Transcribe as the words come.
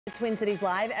Twin Cities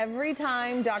Live. Every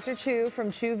time Dr. Chu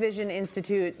from Chu Vision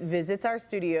Institute visits our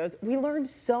studios, we learn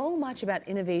so much about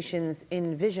innovations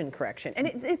in vision correction. And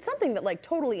it's something that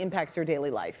totally impacts your daily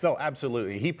life. No,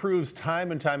 absolutely. He proves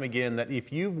time and time again that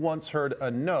if you've once heard a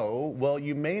no, well,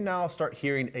 you may now start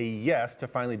hearing a yes to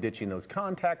finally ditching those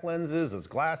contact lenses, those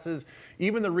glasses,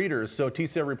 even the readers. So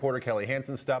TCL reporter Kelly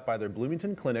Hansen stopped by their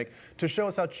Bloomington clinic to show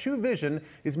us how Chu Vision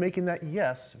is making that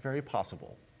yes very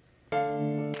possible.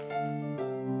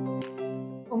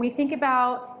 When we think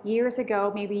about years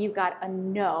ago, maybe you got a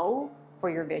no for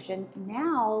your vision.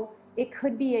 Now it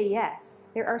could be a yes.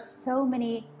 There are so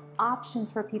many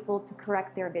options for people to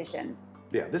correct their vision.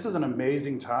 Yeah, this is an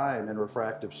amazing time in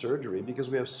refractive surgery because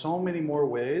we have so many more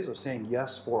ways of saying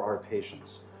yes for our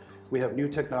patients. We have new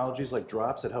technologies like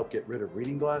drops that help get rid of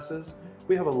reading glasses.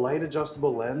 We have a light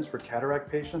adjustable lens for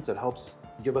cataract patients that helps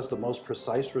give us the most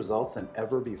precise results than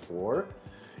ever before.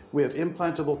 We have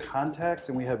implantable contacts,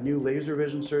 and we have new laser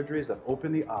vision surgeries that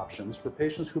open the options for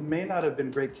patients who may not have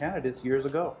been great candidates years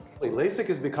ago. LASIK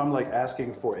has become like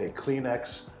asking for a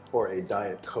Kleenex or a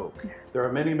Diet Coke. There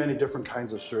are many, many different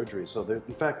kinds of surgery. So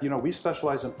in fact, we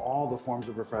specialize in all the forms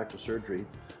of refractive surgery.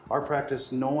 Our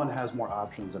practice, no one has more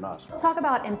options than us. Let's talk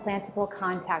about implantable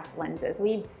contact lenses.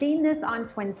 We've seen this on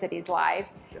Twin Cities Live.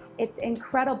 Yeah. It's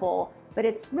incredible, but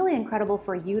it's really incredible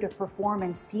for you to perform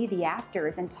and see the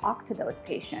afters and talk to those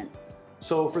patients.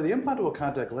 So for the implantable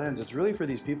contact lens, it's really for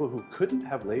these people who couldn't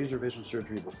have laser vision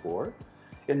surgery before.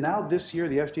 And now this year,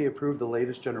 the FDA approved the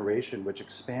latest generation, which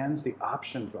expands the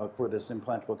option for this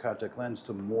implantable contact lens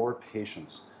to more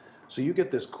patients. So you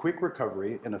get this quick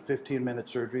recovery in a 15-minute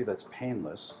surgery that's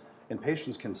painless, and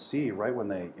patients can see right when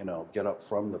they get up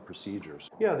from the procedures.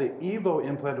 Yeah, the EVO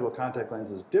implantable contact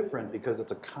lens is different because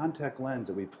it's a contact lens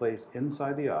that we place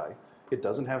inside the eye. It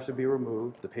doesn't have to be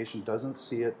removed. The patient doesn't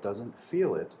see it, doesn't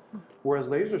feel it. Whereas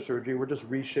laser surgery, we're just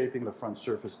reshaping the front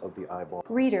surface of the eyeball.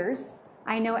 Readers,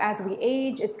 I know as we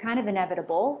age, it's kind of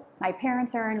inevitable. My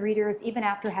parents are in readers even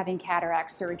after having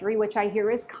cataract surgery, which I hear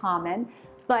is common.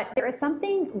 But there is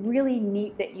something really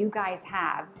neat that you guys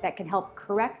have that can help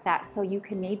correct that so you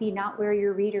can maybe not wear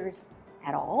your readers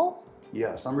at all.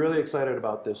 Yes, I'm really excited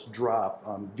about this drop.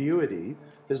 Vuity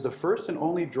is the first and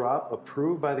only drop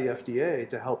approved by the FDA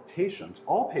to help patients,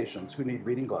 all patients who need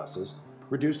reading glasses,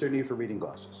 reduce their need for reading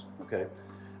glasses, okay?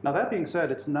 Now that being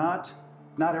said, it's not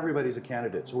everybody's a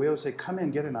candidate. So we always say, come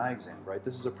in, get an eye exam, right?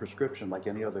 This is a prescription like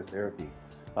any other therapy.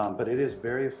 But it is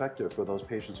very effective for those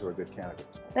patients who are good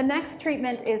candidates. The next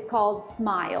treatment is called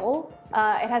Smile.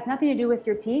 It has nothing to do with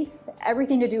your teeth,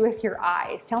 everything to do with your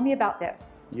eyes. Tell me about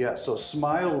this. Yeah, so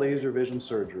Smile laser vision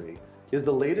surgery is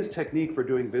the latest technique for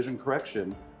doing vision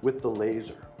correction with the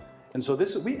laser. And so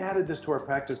we added this to our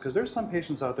practice because there's some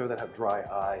patients out there that have dry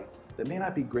eye that may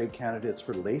not be great candidates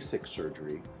for LASIK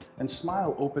surgery. And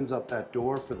Smile opens up that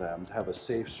door for them to have a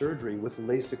safe surgery with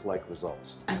LASIK-like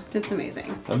results. It's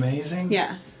amazing. Amazing?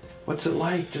 Yeah. What's it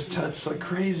like? Just it's like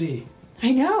crazy.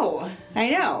 I know.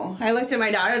 I looked at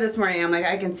my daughter this morning, I'm like,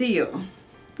 I can see you.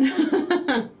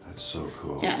 That's so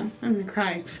cool. Yeah, I'm gonna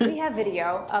cry. We have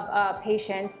video of a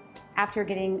patient after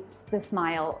getting the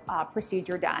Smile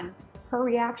procedure done. Her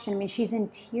reaction, I mean, she's in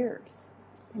tears.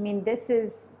 I mean, this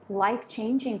is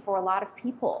life-changing for a lot of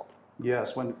people.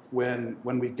 Yes, when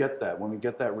we get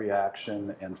that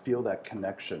reaction and feel that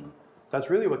connection, that's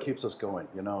really what keeps us going.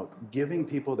 Giving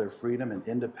people their freedom and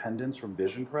independence from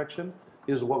vision correction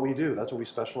is what we do. That's what we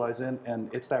specialize in, and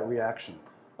it's that reaction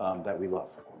that we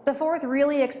love. The fourth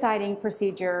really exciting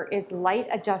procedure is light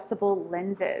adjustable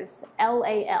lenses,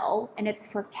 LAL, and it's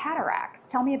for cataracts.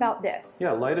 Tell me about this.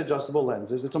 Yeah, light adjustable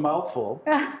lenses. It's a mouthful,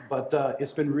 but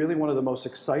it's been really one of the most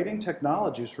exciting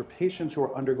technologies for patients who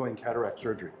are undergoing cataract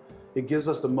surgery. It gives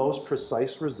us the most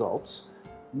precise results,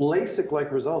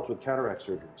 LASIK-like results with cataract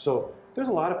surgery. So there's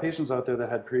a lot of patients out there that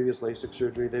had previous LASIK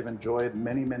surgery. They've enjoyed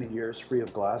many, many years free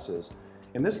of glasses.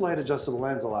 And this light adjustable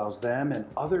lens allows them and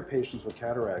other patients with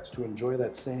cataracts to enjoy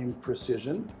that same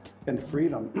precision and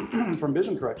freedom from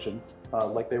vision correction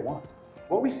like they want.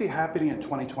 What we see happening in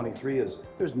 2023 is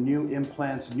there's new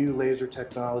implants, new laser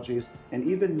technologies, and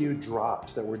even new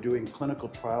drops that we're doing clinical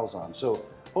trials on. So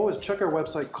always check our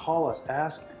website, call us,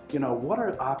 ask, what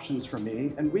are options for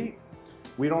me? And we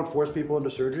don't force people into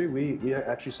surgery. We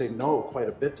actually say no quite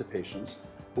a bit to patients,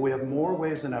 but we have more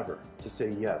ways than ever to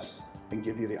say yes and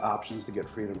give you the options to get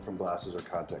freedom from glasses or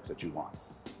contacts that you want.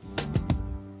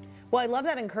 Well, I love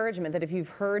that encouragement that if you've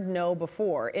heard no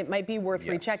before, it might be worth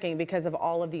Yes. rechecking because of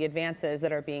all of the advances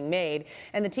that are being made.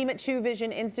 And the team at True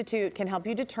Vision Institute can help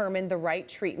you determine the right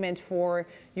treatment for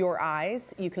your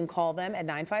eyes. You can call them at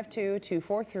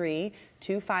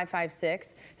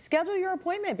 952-243-2556. Schedule your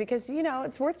appointment because, you know,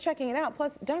 it's worth checking it out.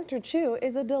 Plus, Dr. Chu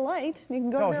is a delight. You can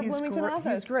go to their Bloomington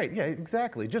office. He's great. Yeah,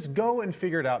 exactly. Just go and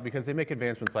figure it out because they make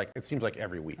advancements like, it seems like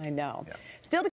every week. I know. Yeah. Still to